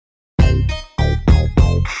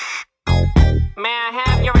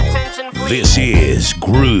This is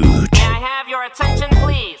Groot. May I have your attention,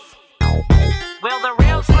 please? Will the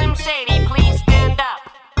real Slim Shady please stand up?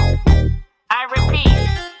 I repeat,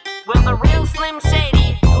 will the real Slim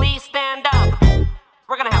Shady please stand up?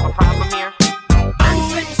 We're gonna have a problem here.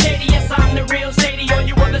 I'm Slim Shady, yes, I'm the real Shady. All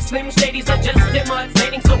you other Slim Shadys are just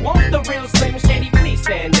imitating. So won't the real Slim Shady please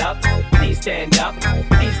stand up? Please stand up,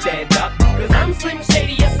 please stand up. Cause I'm Slim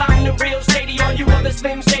Shady, yes, I'm the real Shady. All you other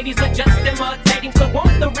Slim Shadys are just imitating. So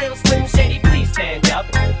won't the real Slim Shady please stand up?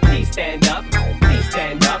 Please stand up, please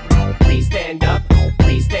stand up, please stand up,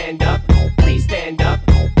 please stand up, please stand up,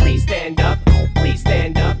 please stand up, please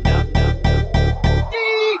stand up.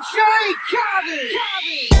 DJ Khaled!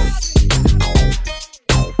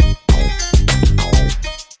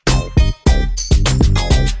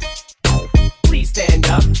 Please stand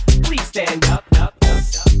up, please stand up, up, up, up.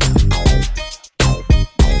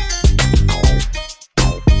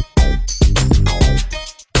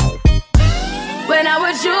 When I'm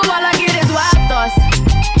with you, all I get is wild thoughts.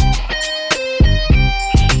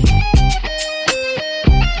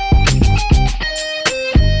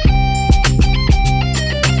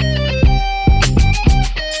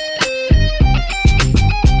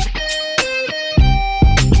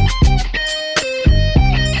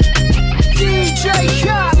 DJ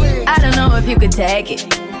Khaled! I don't know if you could take it.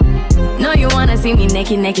 No, you wanna see me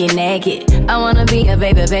naked, naked, naked. I wanna be a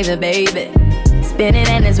baby, baby, baby. Spinning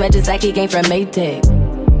in his red just like he came from Maytag.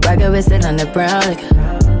 Rocket with it on the brown like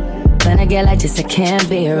when I get like this, I can't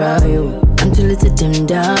be around you. I'm too little to dim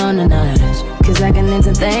down the night. Cause I can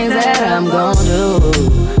into things that I'm gon' do.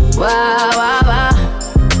 Wow, wow, wow.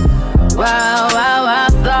 Wow, wow, wow,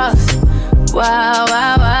 thoughts. Wow,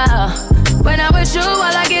 wow, wow. When I'm with you, all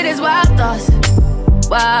I get is wild thoughts.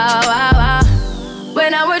 Wow, wow, wow.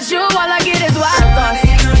 When I'm with you, all I get is wild thoughts.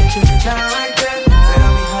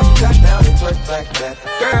 Like that.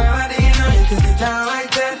 Girl, I didn't know you could get down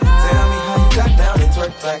like that. Tell me how you got down and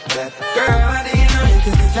twerk like that. Girl, I didn't know you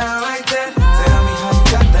could get down like that. Tell me how you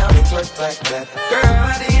got down and twerk like that. Girl,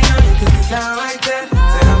 I didn't know you could get down like that.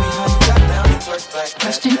 Tell me how you got down and twerk like that.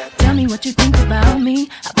 Question, tell me what you think about me.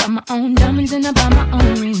 I buy my own diamonds and I buy my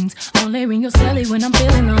own rings. Only ring your celly when I'm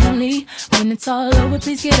feeling lonely. When it's all over,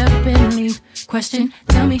 please get up and leave. Question,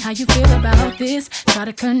 tell me how you feel about this. Try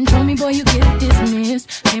to control me, boy, you get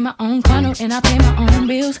dismissed. Pay my own condo and I pay my own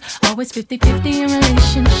bills. Always 50-50 in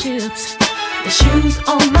relationships. The shoes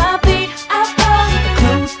on my feet, I bought. The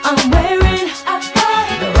clothes I'm wearing, I bought.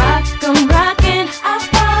 The rock I'm rocking, I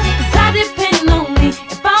bought. Cause I depend on me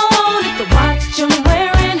if I want it. The watch I'm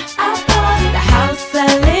wearing, I bought. The house I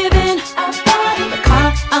live in, I bought. The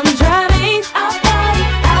car I'm driving, I bought.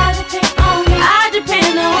 I depend on me, I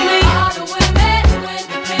depend on me. All the women who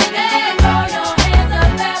independent, throw your hands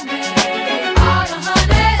up at me. All the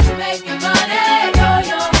hunters making money, throw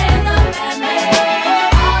your hands up at me.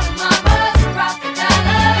 All the mamas who rock the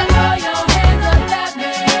dollar, throw your hands up at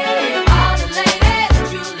me. All the ladies who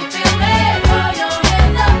truly feel me, throw your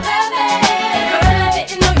hands up at me. Girl, I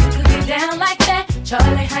didn't know you could get down like that.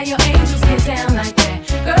 Charlie, how your angels get down like that.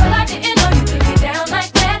 Girl, I didn't know you could get down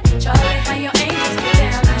like that. Charlie, how your angels get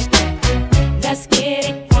down like that. Let's get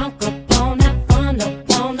it crunk up on that fun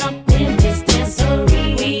up in this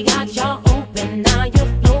dancery. We got y'all open, now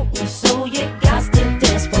you're floating, so you got to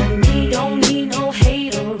dance for me. Don't need no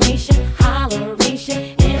hateration, holleration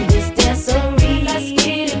in this dancery. Let's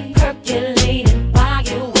get it percolated while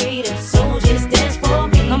you're waiting, so just dance for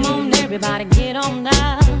me. Come on, everybody, get on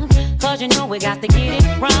up, cause you know we got to get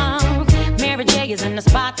it wrong. Mary J is in the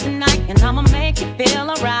spot tonight, and I'ma make you feel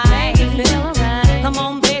alright. Come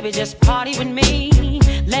on, baby, just party with me.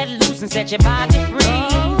 Let loose and set your body free.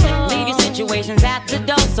 Leave your situations at the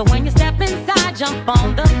door, so when you step inside, jump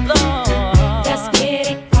on the floor. Let's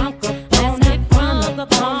get it crunk up on that front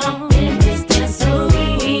up in this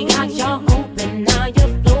dancery. We got y'all open, now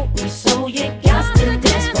you're floating, so you got to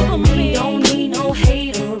dance for me. Don't need no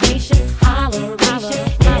hateration, holleration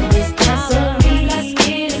in this dancery. Let's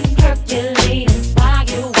get it percolating while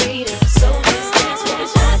you're waiting, so just dance for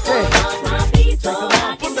me.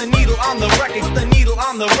 Put the needle on the record, the needle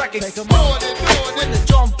on the record. When the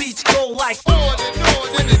drum beats go like,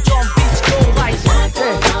 when the drum beats go like.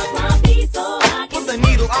 Put the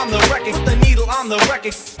needle on the record, the needle on the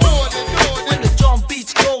record. When the drum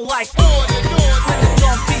beats go like, when the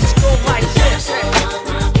drum beats go like this.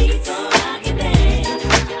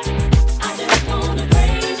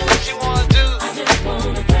 What you wanna do?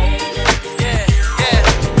 Yeah, yeah.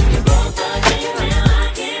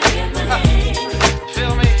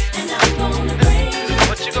 Feel me?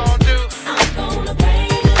 What you gonna do?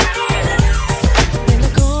 In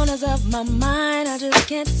the corners of my mind, I just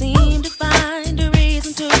can't seem to find a reason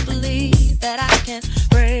reason to believe that I can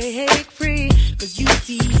break free. Cause you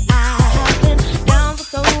see, I have been down for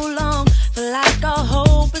so long, feel like all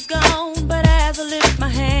hope is gone. But as I lift my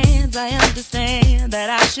hands, I understand that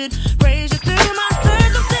I should praise you through my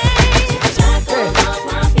circumstance. Just hold on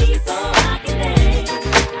my feet so I can dance.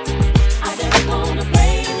 I just wanna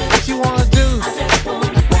praise you. What you wanna do? I just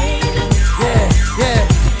wanna praise you. Yeah, yeah.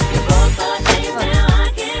 You broke the chains, now I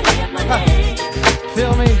can lift my hands.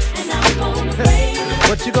 Feel me? And I'm gonna praise you.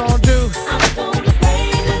 What you gonna do? I'm gonna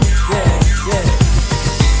praise you. Yeah, yeah.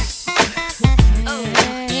 Oh,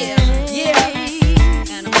 yeah, yeah.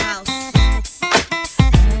 Animal House.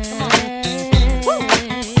 Come on. Woo.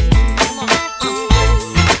 Come on.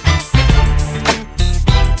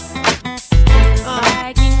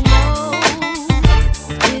 I can go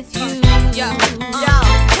with you.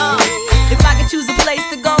 If I could choose a place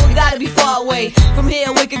to go, it gotta be far away. From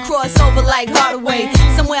here we can cross over like Hardaway.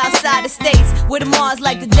 Somewhere outside the states, where the Mars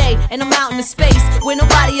like the day, and I'm out in the space where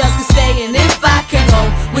nobody else can stay. And if I can go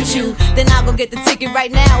with you, then I'll go get the ticket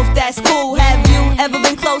right now if that's cool. Have you ever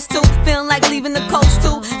been close to feeling like leaving the coast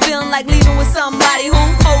too? Feeling like leaving with somebody who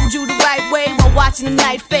holds you the right way while watching the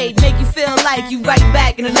night fade, make you feel like you right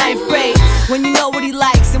back in the 9th grade. When you know what he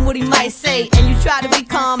likes and what he might say, and you try to be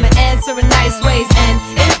calm and answer in nice ways. And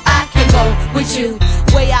if I can go with you,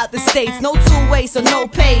 way out the states, no two-way, so no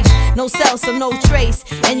page, no cell, so no trace,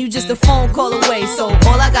 and you just a phone call away. So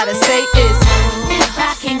all I gotta say is, If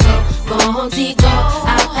I can go contigo,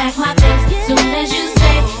 I'll pack my things soon as you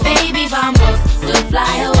say, baby, vamos, we'll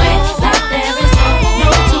fly away like there is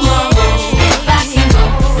no tomorrow. If I can go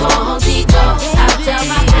contigo, I'll tell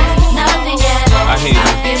my friends nothing at all. I hear you.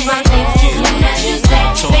 I'll get my things soon as you say,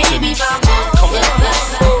 baby, vamos, we'll fly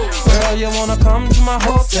away. Girl, you wanna come to my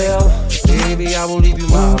hotel? Baby, I will leave you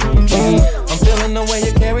my room key. I'm feeling the way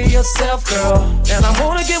you carry yourself, girl, and I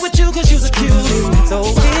wanna get with you cause you're a cutie. So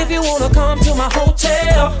if you wanna come to my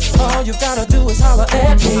hotel, all you gotta do is holler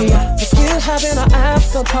at me. Cause we're having an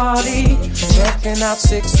after party, checking out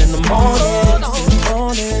 6 in the morning.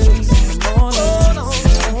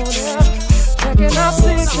 Checking out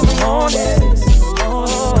 6 in the morning.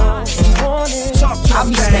 I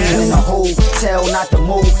be staying in a hotel, not the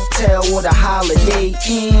motel or the Holiday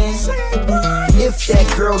Inn. If that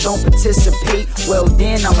girl don't participate, well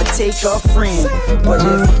then I'ma take a friend. But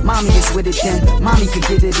if mommy is with it, then mommy could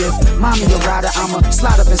get it. If mommy a rider, I'ma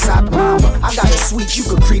slide up inside the mama. I got a suite you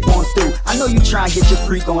could creep on through. I know you try and get your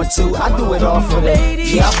freak on too. I do it all for that.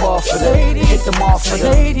 Yeah, I ball for that. Hit them all for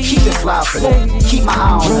that. Keep it fly for that. Keep my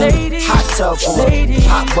eye on them. Hot tub for them.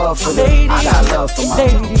 Hot bub for that. I got love for my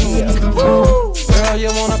Girl,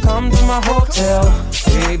 you wanna come to my hotel?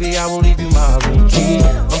 Baby, I will leave you my room key.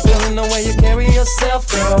 I'm feeling the way you carry yourself,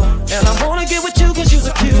 girl, and I wanna get with you cause you're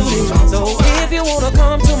a cutie. So if you wanna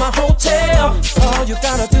come to my hotel, all you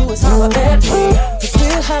gotta do is holler at me. Cause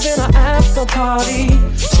we're having an after party,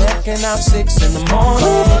 checking out 6 in the morning.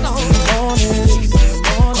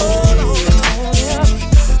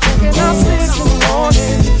 Checking out 6 in the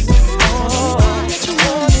morning.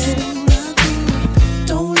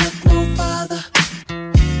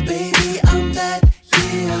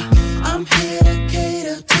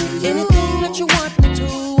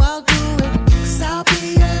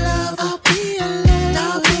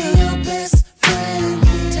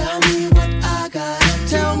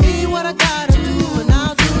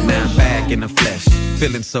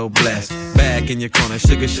 Feeling so blessed. Back in your corner,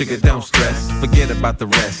 sugar, sugar, don't stress. Forget about the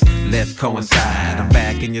rest, let's coincide. I'm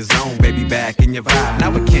back in your zone, baby, back in your vibe.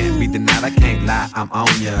 Now it can't be denied, I can't lie, I'm on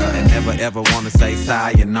ya. And never ever wanna say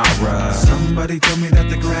sayonara. Somebody told me that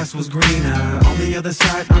the grass was greener on the other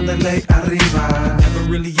side, on the lake arriba. Never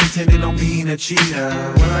really intended on being a cheater.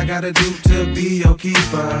 What I gotta do to be your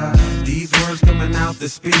keeper? These words coming out the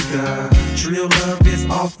speaker. Real love is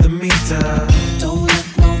off the meter. Don't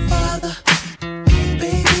look no farther.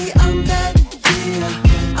 Baby, I'm that,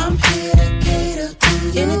 yeah. I'm here to cater to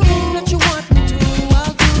you. Anything that you want me to,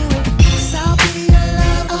 I'll do it. 'Cause I'll be your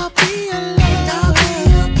love, I'll be your love. I'll be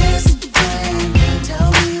your best friend. Tell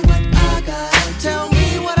me what I gotta, tell me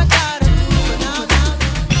what I gotta do, and I'll do it.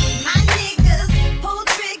 My niggas pull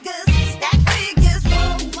triggers, stack figures,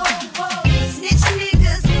 whoa, whoa, whoa. Snitch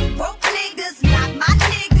niggas, broke niggas, not my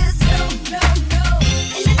niggas, no, no, no.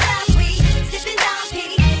 In the club we sippin' Dom P,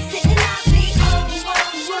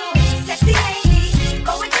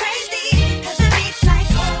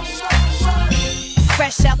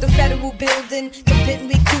 Fresh out the federal building, the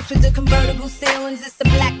Bentley coupes with the convertible ceilings. It's the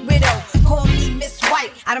Black Widow. Call me Miss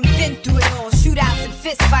White. I done been through it all. Shootouts and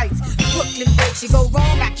fist fights. Brooklyn bitch, you go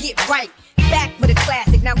wrong, I get right. Back with a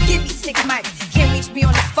classic, now give me 6 mics. Can't reach me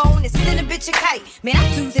on the phone, and send a bitch a kite. Man, I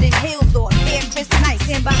lose it in hills or Air Chris Nice.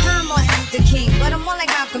 Stand behind Martin Luther King, but I'm more like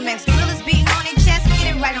Malcolm X. Gorillas beating on their chest,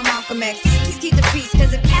 get it right on Malcolm X. Please keep the peace,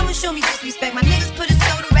 cause if cowards show me disrespect, my niggas put a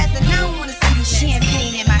soul to rest, and I don't wanna see you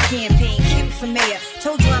champagne in my campaign. Kim for mayor,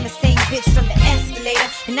 told you I'm the same bitch from the escalator,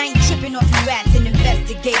 and I ain't tripping off you rats and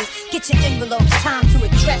investigators. Get your envelopes, time to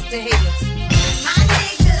address the haters. My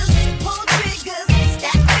niggas pull triggers,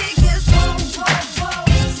 stack figures, whoa, whoa, whoa.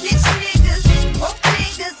 Snitch niggas, broke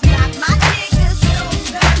niggas, not my niggas, no,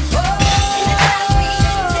 no, no. In the lobby,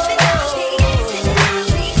 sipping on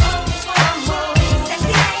me, whoa, whoa, whoa.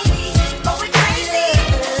 Sexy ladies, going crazy.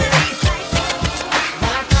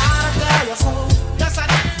 Well, I gotta tell you so, yes I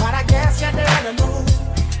did, but I guess you didn't know.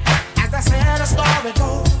 As they say the story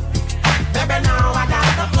goes, baby now I got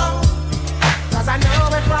the flow, 'cause I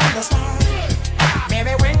know it from the start.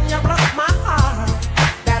 Baby, when you broke my heart,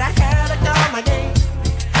 that I had to come again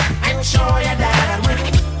and show you that I win.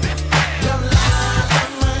 You love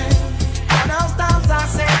me. All those times I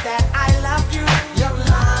said that I love you. You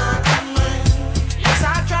love me. Yes, I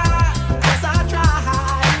tried. Yes, I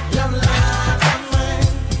tried. You love me.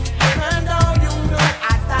 Even though you know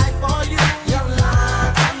I died for you. You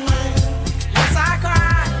love me. Yes, I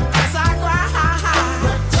cried. Yes, I cried.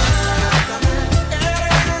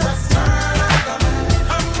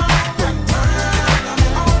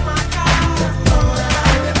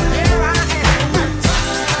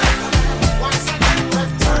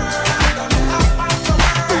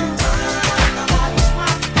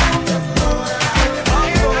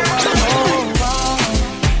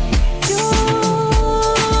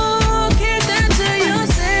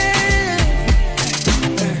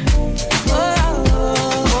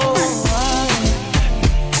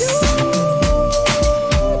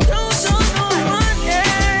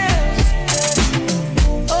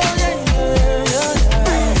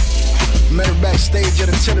 Met her backstage at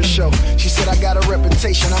a Titter show. She said I got a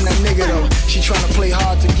reputation, I'm that nigga though. She tryna play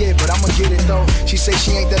hard to get, but I'ma get it though. She say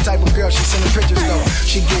she ain't that type of girl, she sending pictures though.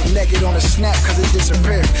 She get naked on a snap cause it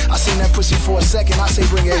disappeared. I seen that pussy for a second, I say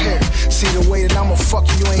bring it here. See the way that I'ma fuck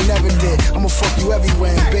you, you ain't never did. I'ma fuck you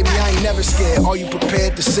everywhere, and baby I ain't never scared. Are you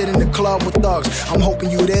prepared to sit in the club with thugs? I'm hoping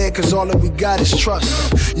you there cause all that we got is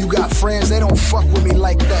trust. You got friends, they don't fuck with me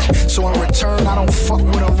like that. So in return, I don't fuck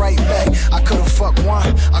with them right back. I could've fucked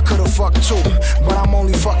one, I could've fucked two, but I'm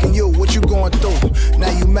only fucking you. What you going through?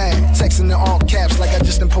 Now you mad, texting in all caps like I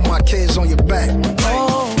just done put my kids on your back.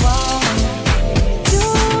 Oh, wow.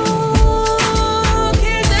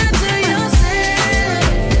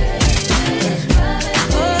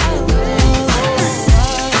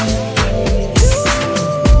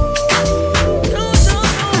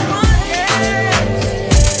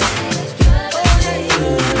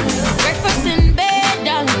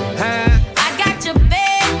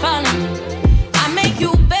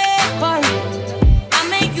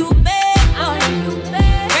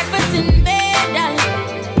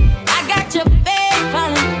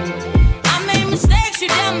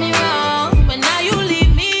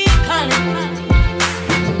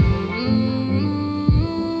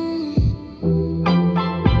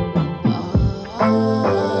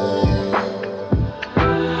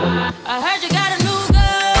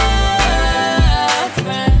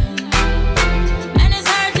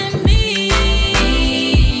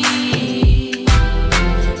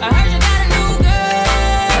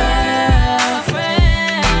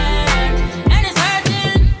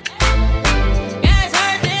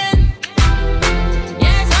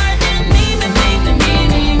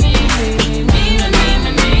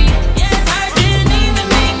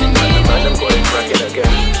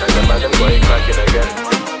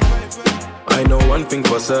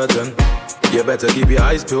 Certain, you better keep your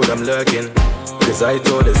eyes peeled, I'm lurking. Cause I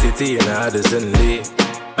told the city in Addison Lee,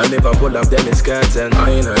 and if I pull up then it's curtain.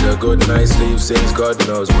 I ain't had a good night's sleep since God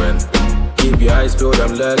knows when. Keep your eyes peeled,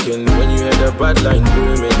 I'm lurking. When you hear the bad line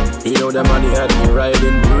booming, you know the money had me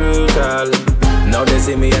riding brutal. Now they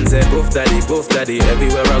see me and say boof daddy, boof daddy.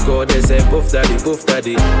 Everywhere I go they say boof daddy, boof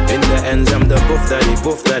daddy. In the ends I'm the boof daddy,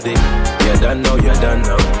 boof daddy. You done now, you done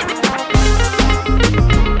now.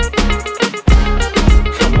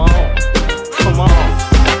 Come on.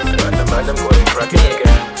 And the man them boy cracking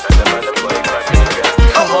again. And the man them boy cracking again.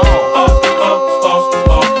 Come on.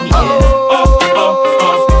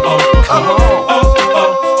 Come on.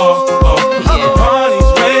 The party's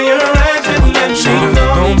where you're at and let me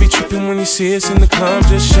know. Don't be tripping when you see us in the club.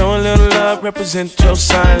 Just show a little love, represent your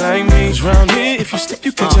side like me. 'Cause round here, if If you slip,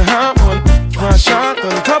 you catch a hot one. One shot,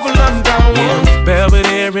 but a couple of them down one.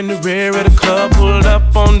 Belvedere in the rear of the club, pulled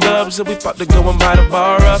up on dubs, and we about to go and buy the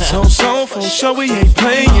bar up. So for sure we ain't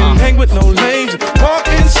playing, hang with no lames, walk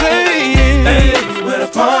insane. Hey, where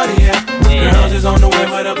the party at? Girls is on the way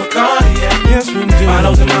with a Bacardi at. Yes, we do.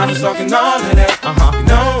 Bottles and models talking all of that. You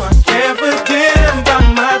know I can't forget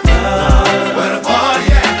about my love. Where the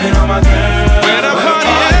party at? And all my girls. Where the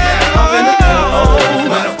party at? Up in the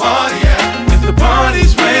club. Where the party at? If the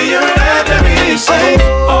party's where you're at, let me say,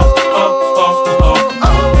 oh, oh, oh, oh,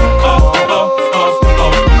 oh, oh, oh, oh,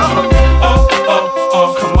 oh, oh,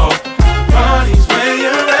 oh, come on. The party's where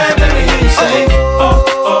you're at, let me say, oh,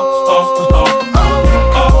 oh, oh, oh, oh,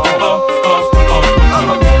 oh, oh,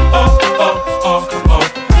 oh, oh, oh, come on.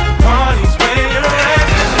 The party's where you're at.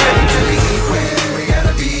 We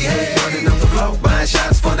gotta behave, running up the floor, buying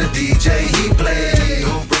shots for the DJ. He play.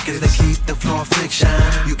 No breakers that keep the floor friction.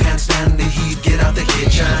 You can't stand the heat, get out the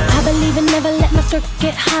kitchen. I believe in never let my skirt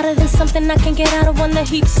get hotter than something I can get out of one that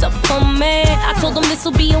heaps up on me. I told them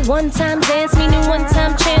this'll be a one-time dance, meaning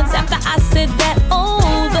one-time chance. After I said that,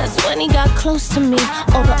 oh, that's when he got close to me.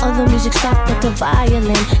 All the other music stopped but the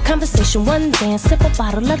violin. Conversation, one dance, sip a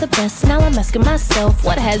bottle of the best. Now I'm asking myself,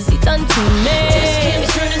 what has he done to me? This can't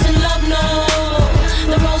turn into love, no.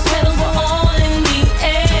 The rose petals were all in the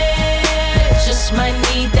air. Just might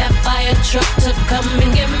need that fire truck to come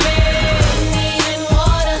and get me. Needing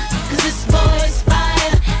water, cause this boy's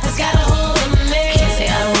fire has got a hold of me. Can't say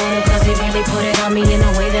I don't want him cause he really put it on me in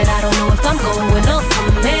a way that I don't know if I'm going up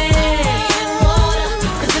for me. Needing water,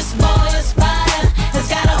 cause this boy's fire has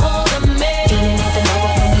got a hold of me. Feeling nothing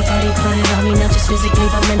over from me, but he put it on me, not just physically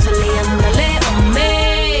but mentally. I'm gonna lay on me.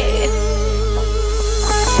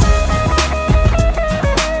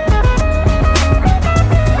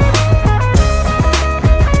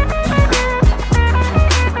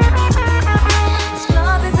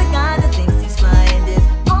 Love is a guy that thinks he's fly and is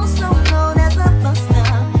also known as a buster.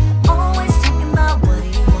 Always talking about what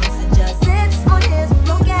he wants and just sits on his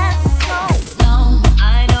broke ass soul. No,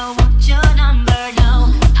 I don't want your number,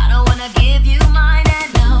 no. I don't wanna give you mine,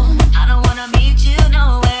 and no, I don't wanna meet you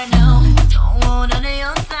nowhere, no. Don't want none of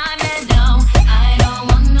your time, and no, I don't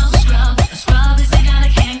want no scrub. A scrub is a guy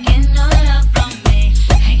that can't get no love from me.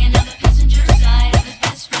 Hanging out the passenger side of his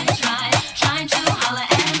best friend's ride, trying to holler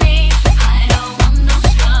at me. I don't want no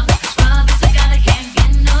scrub. A scrub is a guy that can't get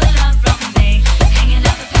no love from me. Hanging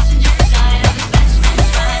out the passenger side of his best friend's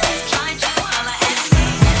ride, trying to holler at me.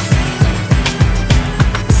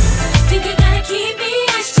 Think you gotta keep me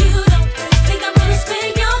as you don't think I'm gonna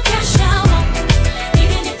spend your cash out on me.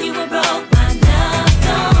 Even if you were broke, my love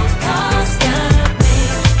don't cost nothing.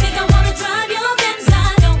 Think I wanna drive your Benz,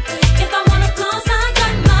 I don't. If I wanna floss, I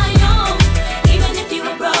got my own. Even if you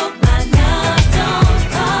were broke, my love don't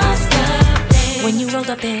cost nothing. When you rolled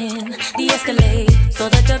up in the Escalade, saw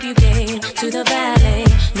the W game to the valet,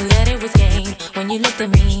 knew that it was game. When you looked at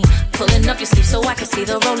me, pulling up your sleeve so I could see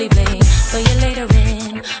the roly blade. So you later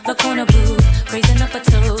in the corner booth, raising up a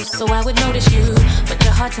toast so I would notice you, but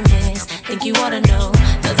you're hard to miss. Think you ought to know,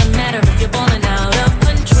 doesn't matter if you're balling out of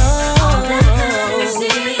control. All that matters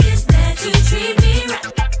is that you treat me right.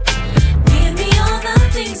 Give me all the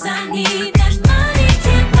things I need that money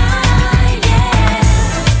can't buy, yeah.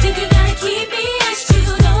 Think you gotta keep me as you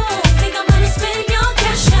don't think I'm gonna spend your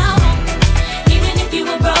cash out on me. Even if you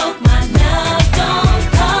were broke, my love don't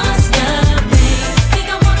cost nothing. Think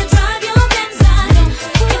I wanna drive your Benz, I don't.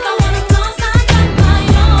 If I wanna floss, I got my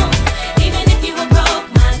own. Even if you were broke,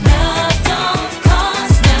 my love don't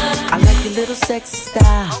cost nothing. I like your little sexy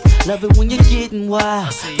style. Love it when you're getting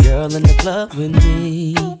wild. Girl in the club with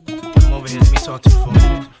me. Come over here, let me talk to you for a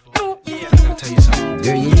minute. Yeah, I gotta tell you something.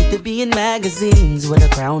 Girl, you need to be in magazines with a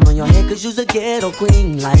crown on your head, cause you's a ghetto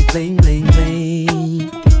queen. Like bling, bling, bling.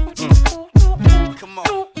 Come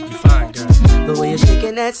on, you fine, girl. The way you're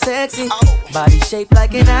shaking that sexy body shaped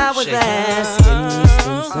like an hourglass. Can we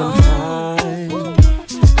spend some time?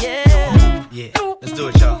 Yeah. Yeah, let's do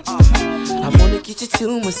it, y'all. I wanna get you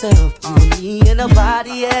to myself, you and me and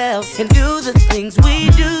nobody else, and do the things we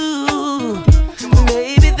do.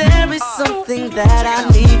 Baby, there is something that I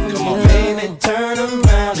need from Come on, you. baby, turn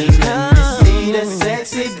around and let me see that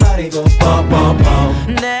sexy body go bum, bum,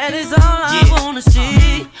 bum. That is all I wanna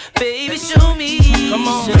see. Baby, show me. Come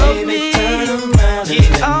on, show baby, me. turn around and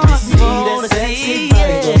let All me I see that wanna sexy see,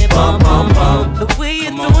 body go yeah, bum, bum, bum. The way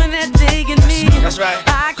you're doing that thing in me, That's right.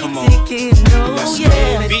 I can take it, no,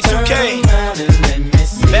 yeah. B2K,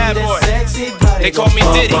 bad boy. They call me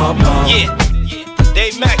Diddy. Yeah.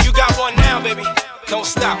 Dave Mack, you got one now, baby. Don't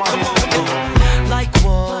stop. Come on, come on. Like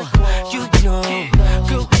what? You know,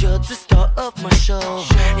 girl, you're the star of my show.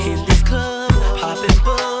 In this club,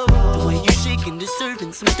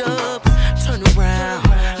 holding some dubs. Turn around,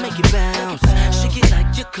 make it bounce. Shake it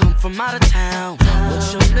like you come from out of town.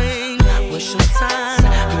 What's your name? What's your sign?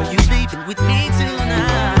 Girl, you leaving with me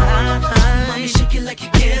tonight. Mommy, shake it like you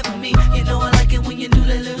care for me. You know I like it when you do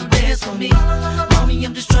that little dance for me. Mommy,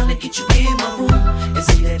 I'm just trying to get you in my room and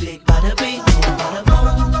see that big bada bing, bada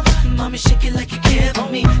boom. Mommy, shake it like you care for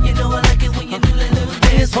me. You know I like it when you do that little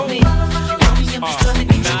dance for me. Mommy, I'm just trying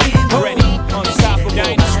to get you in my room. Ready on the top of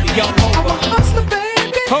Dynasty, young over. I'm a hustler,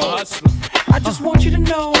 baby. Hustler. I just want you to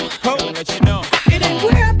know. Let you know. It ain't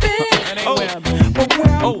where I've been, but where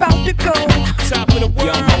I'm about to go. Top of the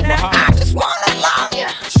world. Now, I just wanna love you.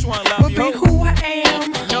 Just wanna love you. Be who I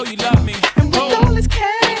am. Know you love me. And with all this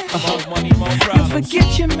cash, more money, more problems. you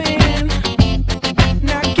forget your man.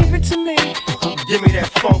 Now give it to me. Give me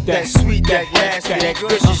that funk, that sweet, that nasty, that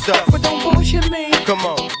gushy stuff. But don't bullshit me. Come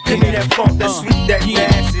on, give me that funk, that sweet, that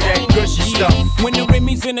nasty, that gushy stuff. When the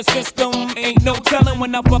Remy's in the system, ain't no telling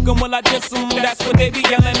when I fuck 'em, will I diss 'em? That's what they be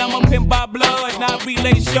yelling. I'm a pimp by blood, not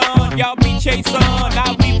relation. Y'all be chasing,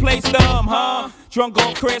 I replace them, huh? Drunk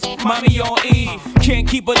on Chris, mommy on E. Can't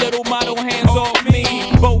keep a little model hands off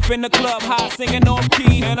me. Both in the club, high singing off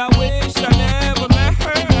key. And I wish I never met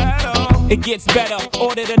her at all. It gets better,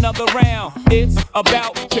 ordered another round. It's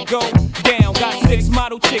about to go down. Got 6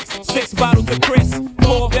 model chicks, 6 bottles of Chris.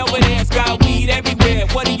 4 velvet ass, got weed everywhere.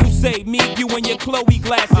 What do you say? Me, you, and your Chloe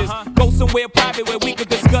glasses. Go somewhere private where we could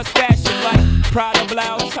discuss fashion, like Prada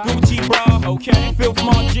blouse, Gucci bra, okay. Filth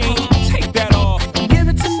Mon jeans, take that off. Give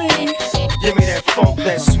it to me. Give me that funk,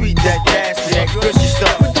 that sweet, that nasty, that gushy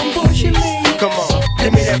stuff. But don't bullshit me. Come on,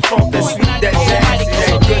 give me that funk, that sweet, that nasty,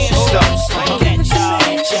 that gushy stuff. Give it to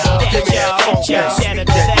me. Give me that funk, that sweet,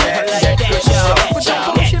 that nasty, that gushy stuff. But don't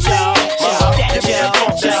bullshit me. Give me that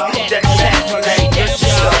funk, that sweet, that nasty, that gushy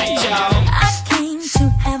stuff. I came to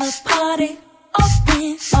have a party,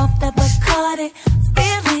 open off that Bacardi,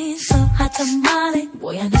 feeling so hot tamale.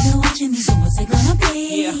 Boy, I know you're watching me, so what's it gonna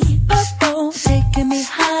be? Purple taking me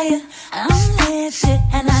higher, I'm lifted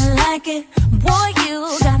and I like it. Boy,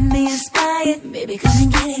 you got me inspired. Baby, come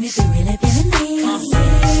and get it if you're really feeling me. 'Cause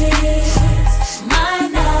it's my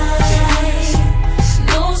night,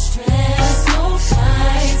 no stress, no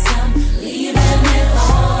fights. I'm leaving it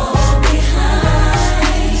all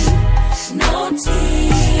behind. No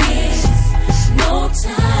tears, no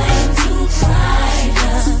time to cry.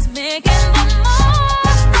 Just making the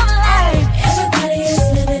most of life. Everybody is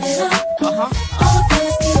living it up. All the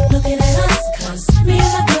fellas keep looking at us. 'Cause me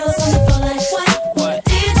and my girls on the floor like what?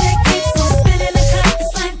 DJ keeps on spinning the cut.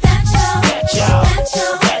 It's like that, y'all. That, y'all.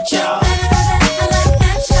 That, y'all. I like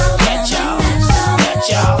that, y'all. That, y'all. That,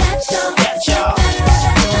 y'all. That, y'all.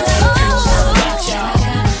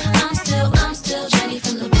 I'm still Jenny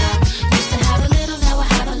from the block. Used to have a little, now I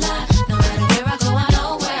have a lot. No matter where I go, I know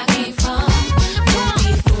where I came from. Don't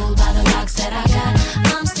be fooled by the rocks that I got.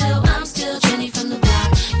 I'm still Jenny from the block.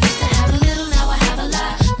 Used to have a little, now I have a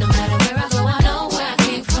lot. No matter where I go, I know where I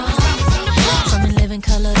came from. From In Living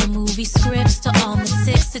Color to movie scripts to all the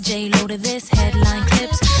 6 to J-Lo to this headline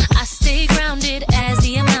clips. I stay grounded as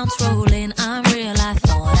the amounts roll in. I'm real, I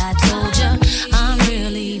thought I told ya. I'm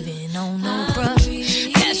real even on no bruh.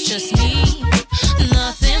 That's just me.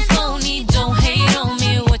 Nothing phony, don't hate on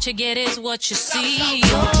me. What you get is what you see.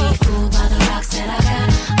 Don't be fooled by the rocks that I got.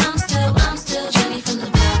 I'm still Jenny from the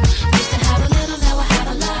block. Used to have a little, now I have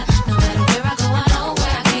a lot. No matter where I go, I know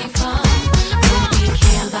where I came from. Don't be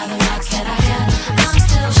fooled by the rocks that I got. I'm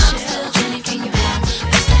still Jenny from the block.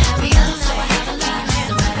 Used to have a little, now I have a lot.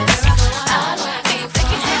 No matter where I go, I know where I came from.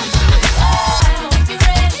 I don't think you're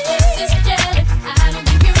ready for this jelly. I don't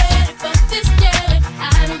think you're ready for this jelly.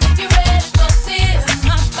 I don't think you're ready for this.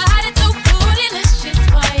 My body too bootylicious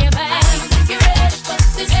for your back. I don't think you're ready for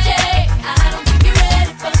this jelly. I don't think you're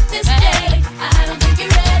ready for this jelly. I don't think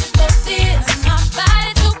you're ready for this.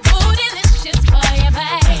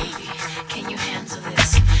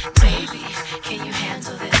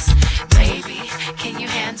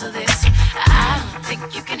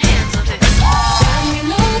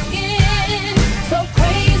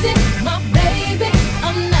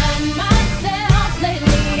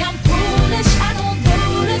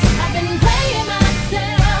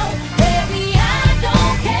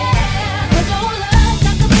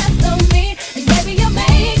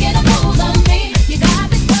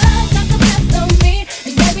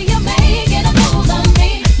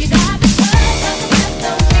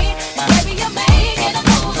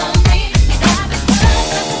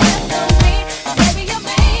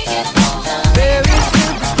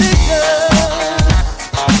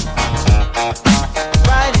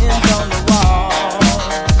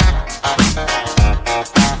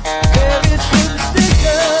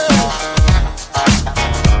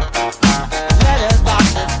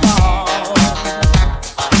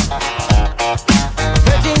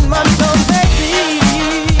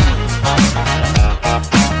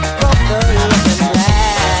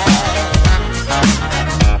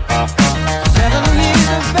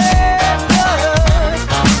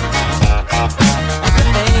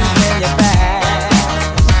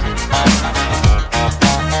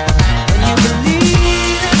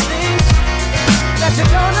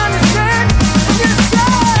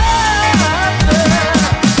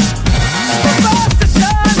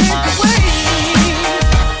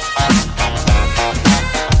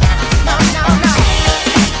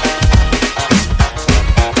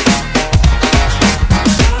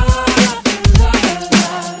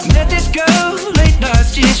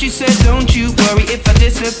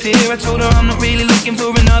 disappear. I told her I'm not really looking for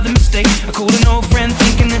another mistake. I called an old friend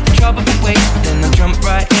thinking that the trouble would wait. Then I jumped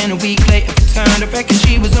right in a week later, returned. I reckon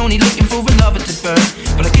she was only looking for a lover to burn.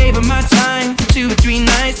 But I gave her my time for 2 or 3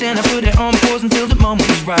 nights, and I put it on pause until the moment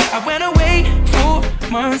was right. I went away 4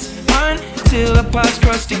 months until our paths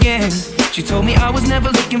crossed again. She told me I was never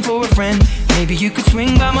looking for a friend. Maybe you could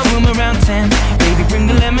swing by my room around 10. Baby, bring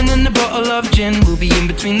the lemon and the bottle of gin. We'll be in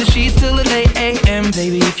between the sheets till the late AM.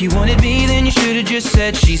 Baby, if you wanted me, then you should've just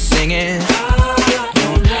said she's singing.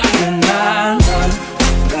 Don't deny love.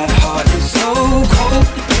 That heart is so cold.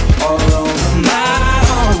 All over my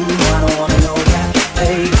own. I don't wanna know that,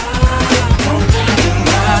 baby. Don't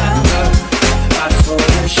deny love. I told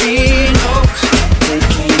her she knows.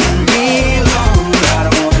 Taking me home. I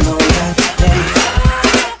don't wanna know that, baby.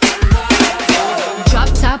 Drop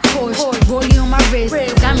top Porsche, rollie on my wrist,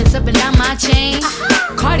 diamonds up and down my chain.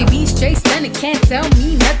 Cardi B straight stunning, can't tell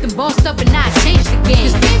me nothing. Bossed up and I changed the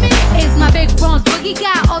game. It's my big bronze boogie,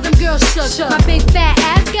 got all them girls shook. My big fat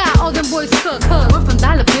ass got all them boys cooked. Went from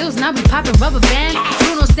dollar bills, now we popping rubber bands.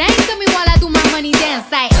 Bruno sang to me while I do my money dance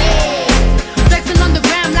like, hey. Flexing on the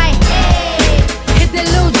gram like, hey. Hit that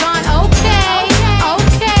Lil Jon, okay.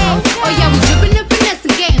 Oh yeah, we dripping the finesse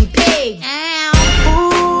and getting paid.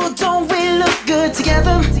 Ooh, don't we look good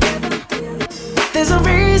together? There's a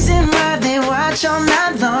reason why they watch all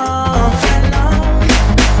night long.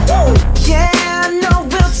 Yeah, I know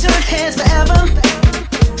we'll turn heads forever.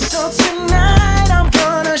 So tonight I'm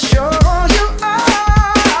gonna show you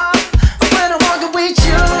off. When I walk with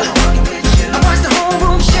you, I watch the whole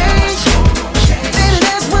room change. Baby,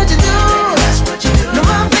 that's what you do. No,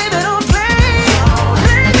 my baby don't play.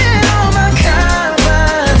 Blame it on my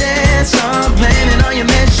confidence. I'm blaming on your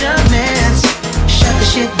measurements. Shut the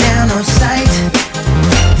shit down on sight.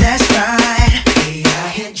 That's right. Hey, I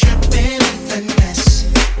hit dripping in finesse.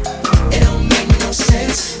 It don't make no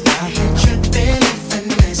sense. I hit dripping in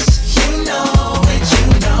finesse. You know it, you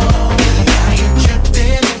know it. I hit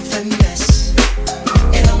dripping in finesse.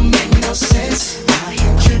 It don't make no sense. I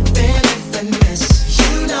hit dripping in finesse.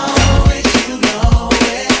 You know it, you know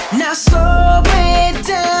it. Now slow it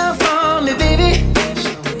down for me, baby.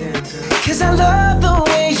 'Cause I love the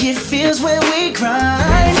way it feels when we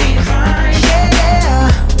grind.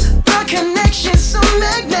 Connection's so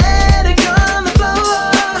magnetic on the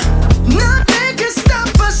floor. Nothing can stop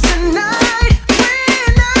us tonight.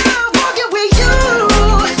 When I'm walking with you,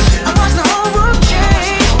 I watch the whole room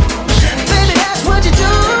change. Baby, that's what you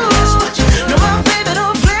do. No, my baby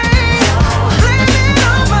don't play. Blame it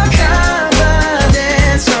on my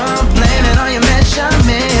confidence. I'm blaming on your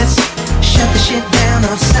measurements. Shut the shit down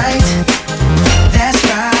on sight. That's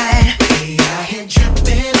right. Hey, I hit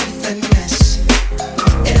dripping in finesse.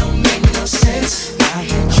 It don't make no sense. I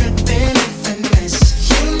hit dripping in finesse.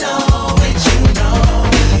 You know it, you know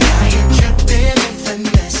it. I hit dripping in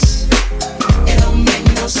finesse. It don't make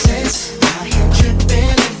no sense. I hit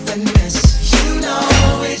dripping in finesse. You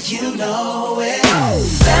know it, you know it.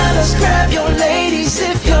 Fellas, grab your ladies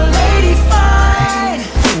if your lady fine.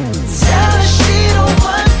 Tell her she the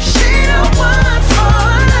one for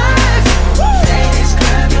life. Ladies,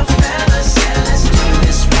 grab your fellas and let's do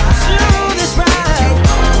this right. Do this right.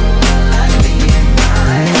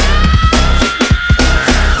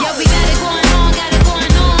 Yeah, we got it going on,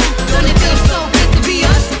 Don't it feel so good to be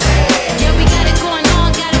us? Yeah, we got it going on,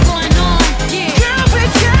 yeah. Girl, we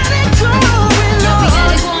got it going on. Yeah, we got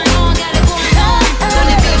it going on, Don't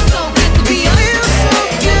it feel so good to be us?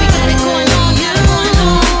 Yeah, we got it going on, yeah.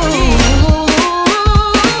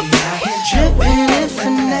 I hit dripping in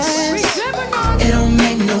finesse. It don't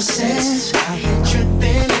make no sense. I hit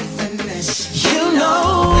dripping in finesse. You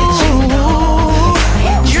know it, you know. I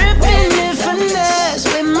hit dripping in finesse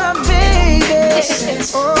with my baby.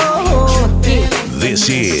 Oh, This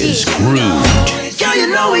is Groove. girl, you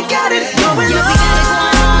know we got